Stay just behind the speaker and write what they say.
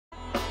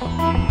You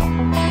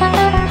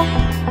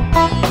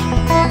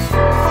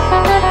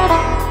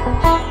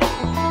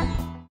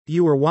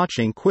are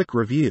watching Quick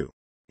Review.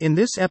 In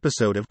this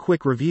episode of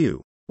Quick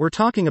Review, we're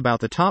talking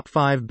about the top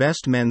 5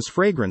 best men's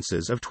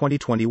fragrances of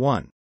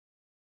 2021.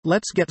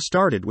 Let's get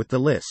started with the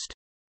list.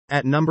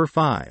 At number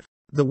 5,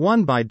 the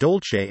ONE by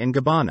Dolce &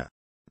 Gabbana.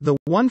 The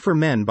One for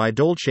Men by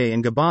Dolce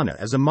 & Gabbana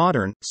is a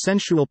modern,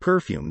 sensual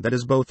perfume that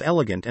is both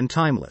elegant and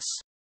timeless.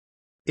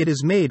 It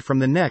is made from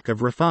the neck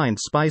of refined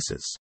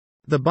spices.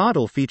 The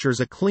bottle features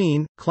a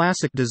clean,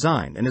 classic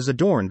design and is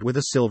adorned with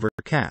a silver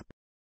cap.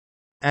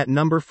 At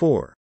number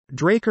 4,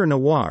 Drakkar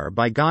Noir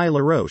by Guy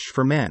Laroche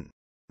for Men.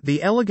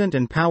 The elegant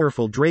and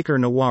powerful Drakkar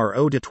Noir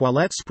Eau de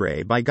Toilette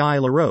Spray by Guy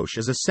Laroche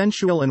is a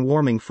sensual and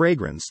warming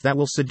fragrance that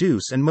will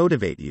seduce and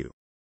motivate you.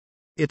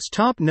 Its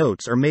top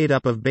notes are made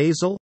up of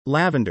basil,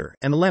 lavender,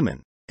 and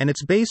lemon, and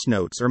its base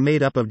notes are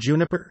made up of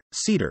juniper,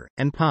 cedar,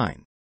 and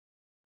pine.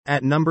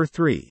 At number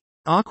 3,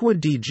 Acqua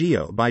di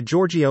Gio by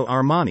Giorgio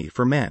Armani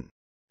for Men.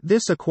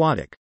 This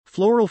aquatic,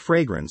 floral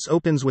fragrance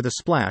opens with a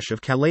splash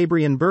of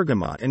Calabrian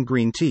bergamot and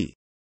green tea.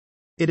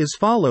 It is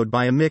followed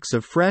by a mix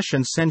of fresh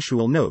and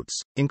sensual notes,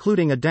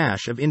 including a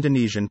dash of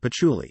Indonesian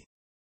patchouli.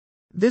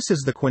 This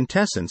is the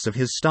quintessence of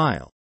his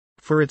style.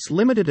 For its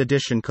limited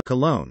edition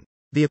cologne,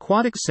 the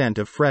aquatic scent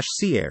of fresh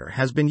sea air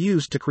has been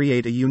used to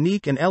create a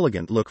unique and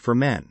elegant look for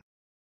men.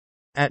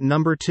 At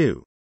number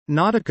 2,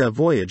 Nautica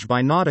Voyage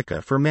by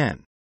Nautica for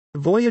Men.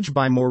 Voyage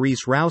by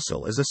Maurice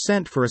Roussel is a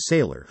scent for a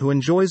sailor who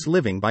enjoys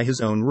living by his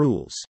own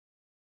rules.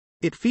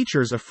 It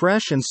features a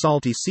fresh and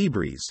salty sea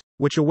breeze,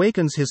 which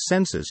awakens his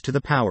senses to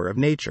the power of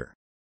nature.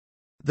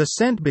 The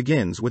scent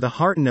begins with a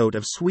heart note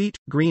of sweet,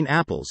 green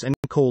apples and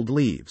cold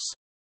leaves.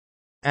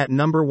 At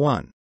number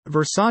 1,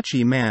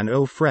 Versace Man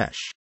Eau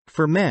Fraiche.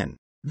 For men,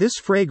 this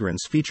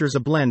fragrance features a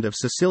blend of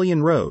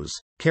Sicilian rose,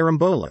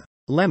 carambola,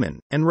 lemon,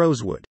 and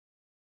rosewood.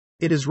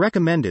 It is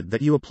recommended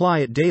that you apply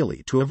it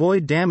daily to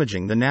avoid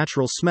damaging the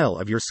natural smell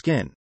of your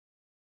skin.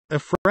 A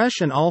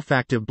fresh and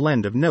olfactive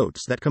blend of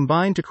notes that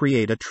combine to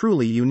create a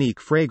truly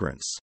unique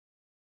fragrance.